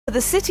The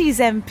city's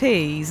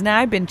MP's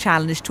now been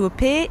challenged to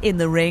appear in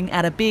the ring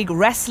at a big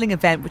wrestling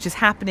event which is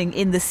happening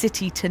in the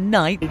city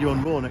tonight. You're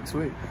on Raw next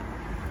week.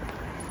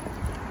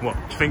 What?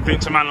 Do you think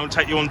Vince McMahon will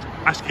take you on,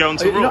 ask you to go on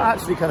to Raw? You're not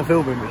actually kind of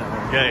filming me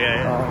that way.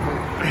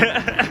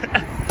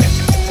 Yeah.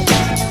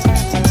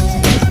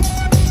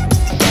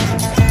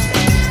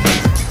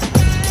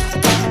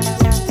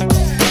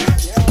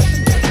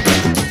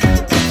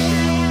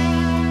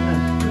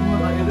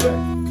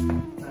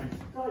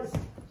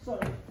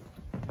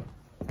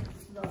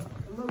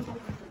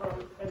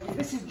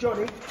 This is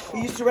Johnny.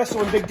 He used to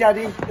wrestle in Big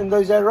Daddy in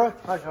those era.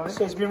 Hi, Johnny.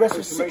 So he's been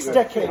wrestling 6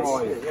 decades.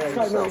 Started in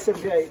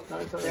 1978.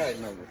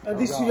 And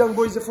these two young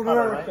boys are from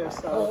America.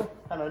 So.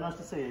 Hello, nice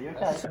to see you. You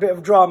okay? A bit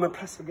of drama,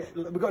 plus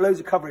we've got loads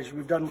of coverage.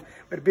 We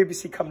had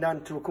BBC come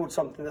down to record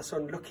something that's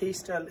on Look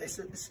East. It's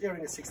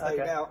airing at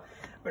 6:30 now.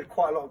 We had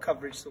quite a lot of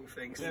coverage sort of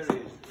things.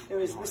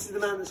 Anyways, this is the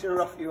man that's going to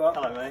rough you up.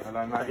 Hello, mate.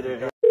 Hello, mate. How you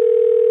doing?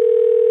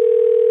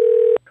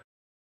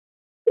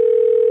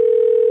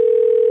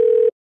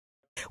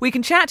 We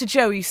can chat to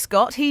Joey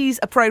Scott. He's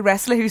a pro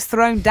wrestler who's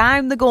thrown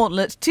down the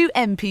gauntlet to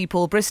MP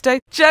Paul Bristow.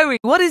 Joey,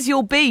 what is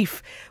your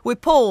beef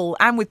with Paul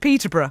and with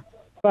Peterborough?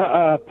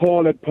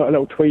 Paul had put a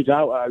little tweet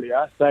out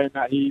earlier saying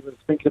that he was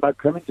thinking about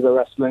coming to the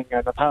wrestling,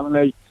 and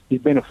apparently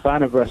he's been a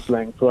fan of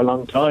wrestling for a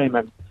long time.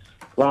 And,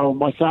 well,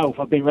 myself,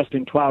 I've been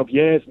wrestling 12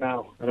 years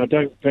now, and I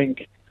don't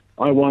think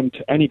I want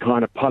any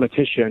kind of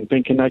politician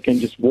thinking they can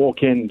just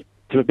walk in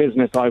to a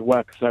business I've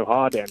worked so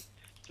hard in.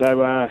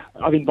 So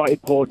I've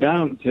invited Paul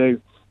down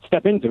to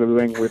step into the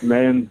ring with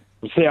me, and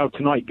we'll see how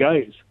tonight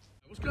goes.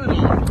 What's going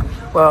on?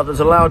 Well, there's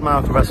a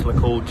loudmouth wrestler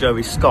called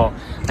Joey Scott.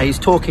 And he's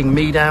talking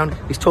me down.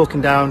 He's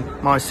talking down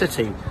my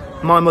city.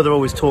 My mother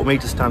always taught me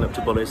to stand up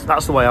to bullies.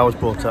 That's the way I was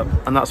brought up,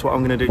 and that's what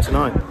I'm going to do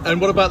tonight. And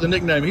what about the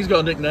nickname? He's got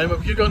a nickname.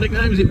 Have you got a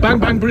nickname? Is it Bang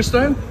Bang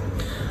Bristow?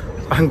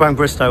 Bang Bang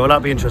Bristow, well,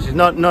 that'd be interesting.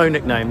 No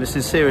nickname. This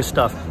is serious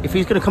stuff. If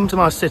he's going to come to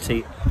my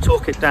city,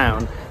 talk it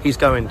down, he's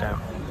going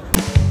down.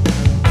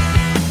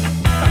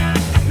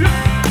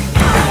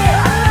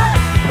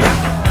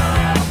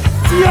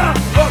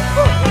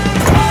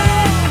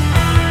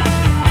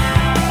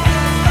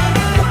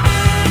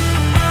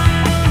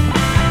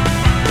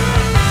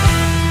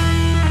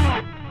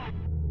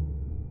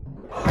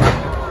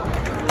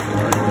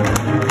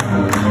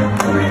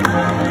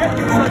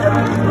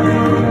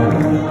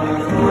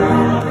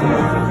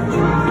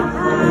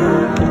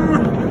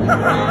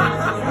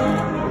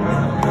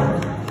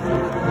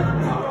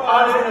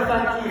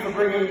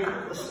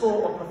 The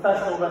sport of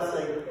professional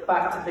wrestling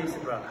back to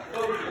Peterborough.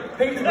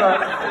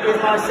 Peterborough is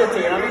my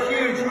city, and I'm a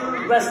huge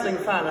wrestling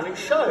fan, and it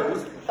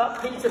shows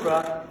that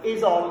Peterborough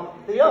is on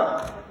the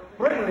up.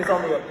 Britain is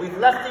on the up. We've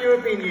left the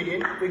European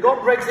Union, we got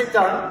Brexit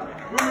done.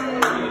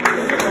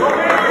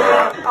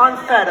 I'm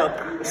fed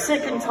up,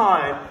 sick and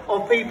tired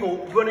of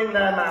people running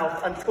their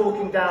mouth and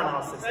talking down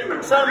our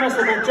city. So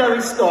wrestler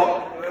Joey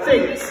Scott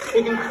thinks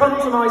he can come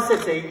to my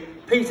city,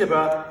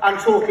 Peterborough, and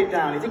talk it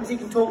down. He thinks he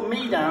can talk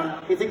me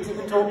down, he thinks he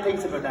can talk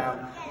Peterborough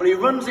down. But he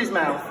runs his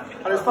mouth,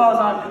 and as far as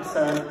I'm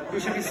concerned, we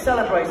should be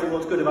celebrating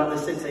what's good about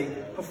this city.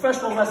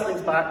 Professional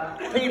wrestling's back,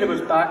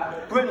 Peterborough's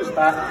back, Britain's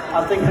back,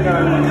 I think they're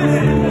going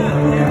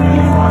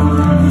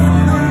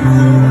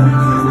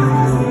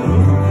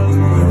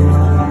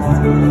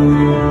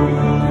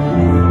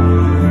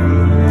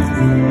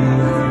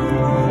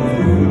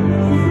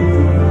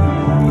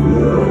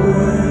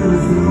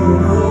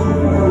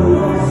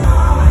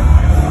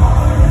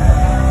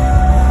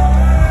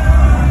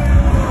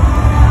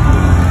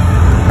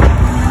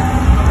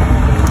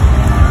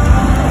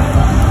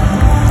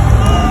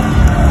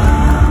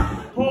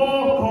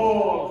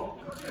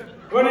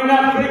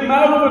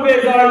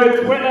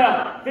over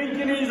Twitter,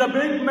 thinking he's a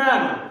big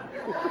man.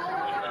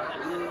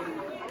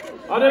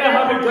 I don't know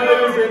how it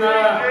goes in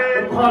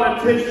the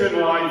politician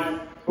life,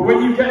 but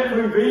when you get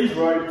through these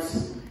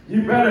ropes,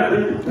 you better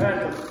be prepared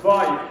to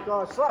fight.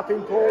 God, slap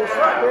him, Paul,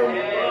 slap him.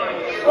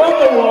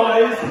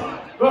 Otherwise,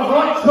 the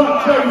hot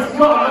shot Joe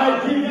Scott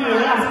may give you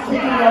an ass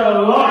kicking out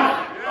of life.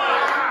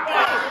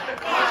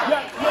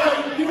 Yeah,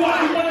 you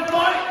want to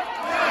fight?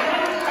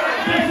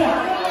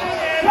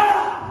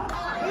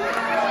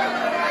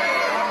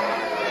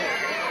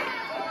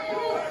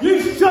 You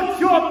shut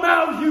your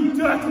mouth, you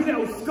dirty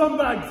little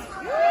scumbags!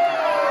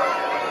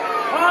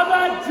 I've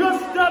had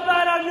just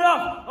about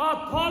enough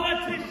of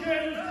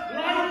politicians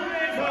like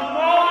this on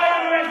my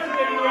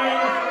wrestling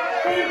ring.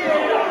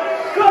 People,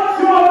 shut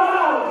your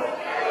mouth!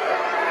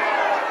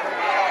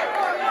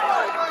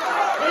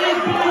 He's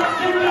been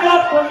sitting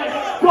up on the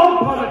stump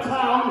of the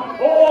town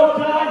all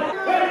day.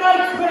 It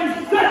makes me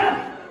sick!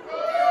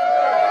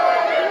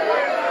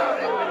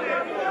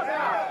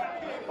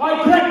 I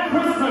get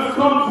Christmas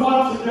comes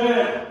once a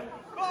year.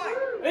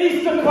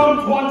 Easter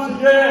comes once a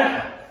year.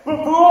 But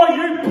for all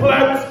you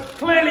plebs,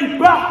 clearly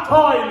bath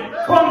time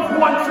comes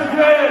once a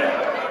year.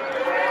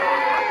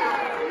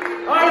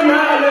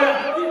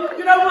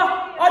 You know what?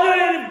 I don't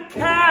even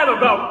care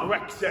about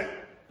Brexit.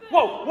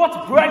 Whoa, what's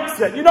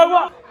Brexit? You know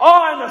what?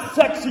 I'm a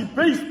sexy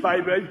beast,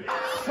 baby.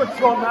 Shut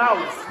your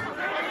mouths.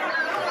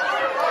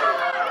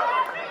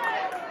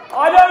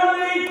 I don't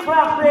need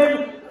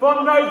clapping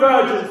from no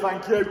virgins,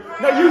 thank you.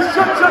 Now you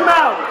shut your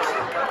mouth.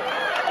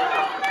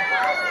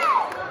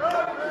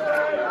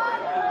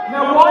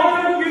 Now why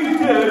don't you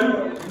do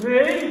me,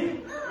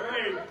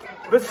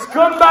 the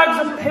scumbags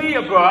of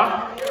Peterborough,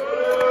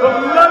 but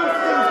most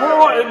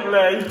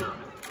importantly,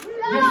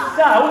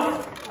 yourself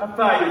a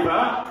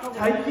favour,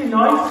 take your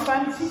nice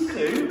fancy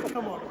suit,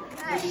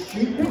 your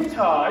stupid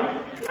tie,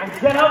 and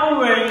get out of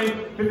the ring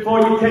before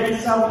you get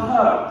yourself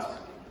hurt.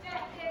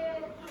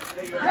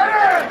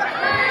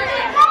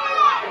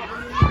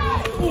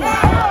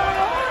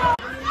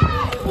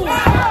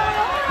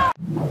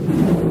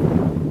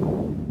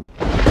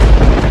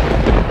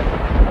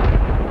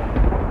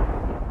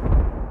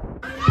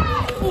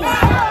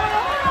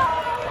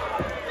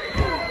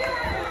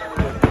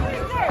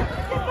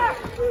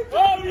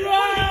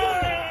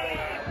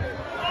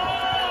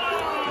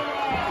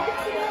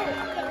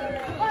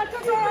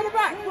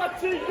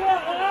 What's he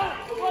got, huh?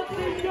 What's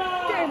he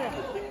got?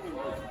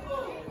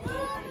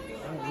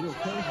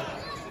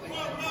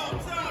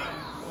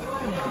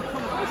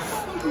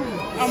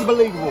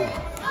 Unbelievable.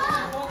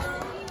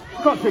 You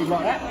can't treat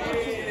like that.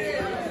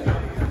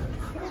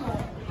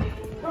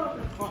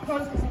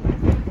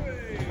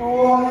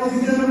 Oh, ladies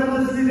and gentlemen,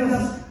 let's do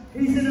this.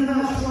 He's in the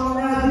match right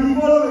now.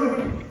 The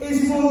following is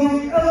for the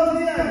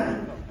LDN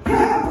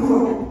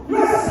Peterborough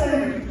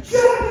Wrestling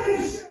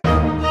Championship.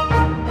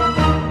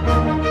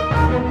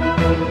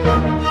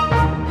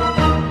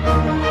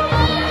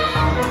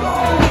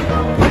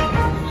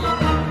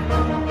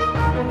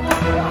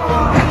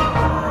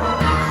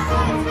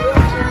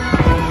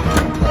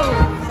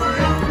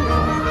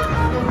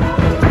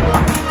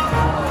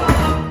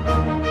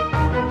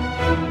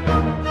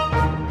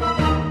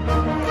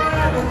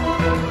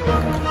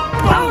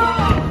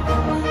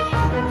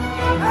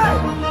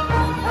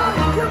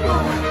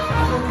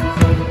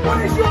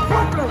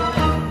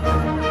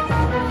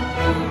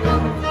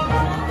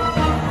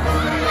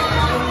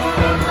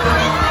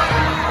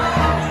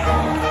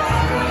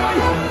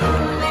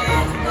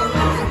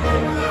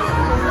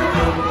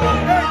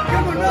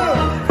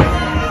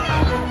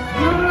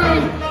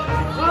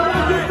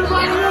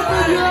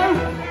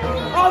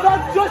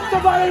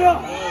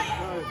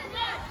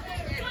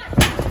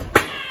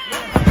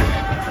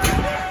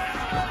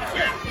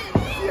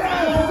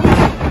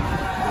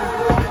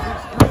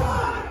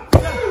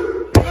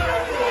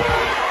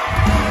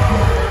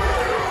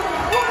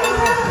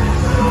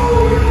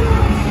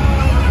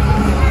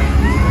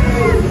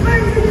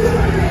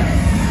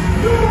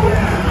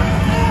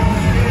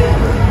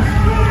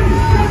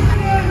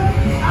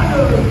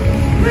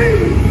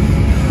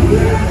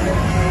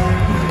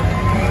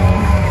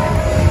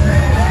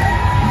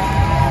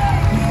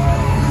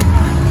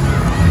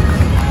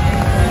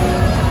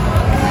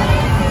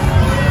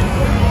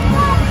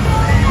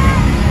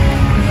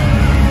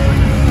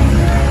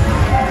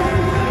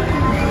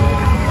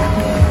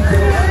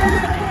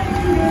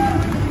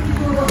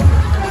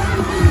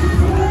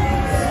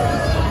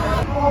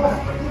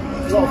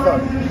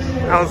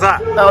 How was that?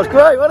 That was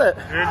great, wasn't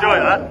it? You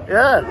enjoyed that?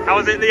 Yeah. How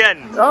was it at the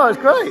end? Oh, it was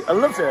great. I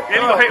loved it. You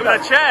only got hit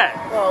with a chair.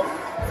 Well,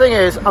 thing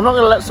is, I'm not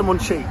going to let someone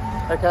cheat,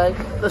 okay?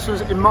 This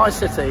was in my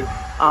city, and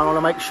I want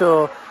to make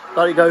sure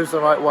that it goes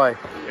the right way.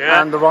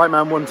 Yeah. And the right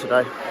man won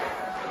today.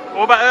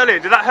 What about earlier?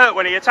 Did that hurt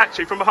when he attacked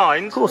you from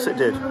behind? Of course it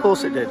did. Of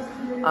course it did.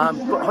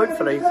 But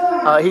hopefully,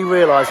 he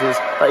realises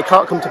that he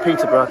can't come to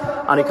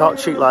Peterborough and he can't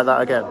cheat like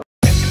that again.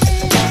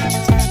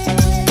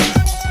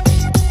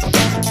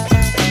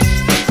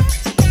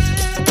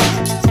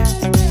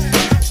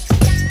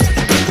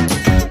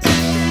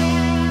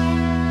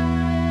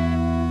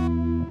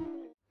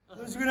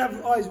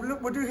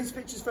 We'll do his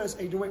pictures first,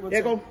 Adrian. Wait one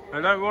second. Go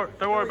on. No,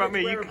 don't worry about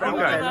me. You can go.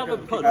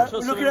 We're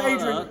looking at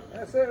Adrian.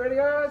 That's it. Ready,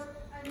 guys?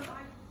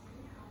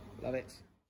 Love it.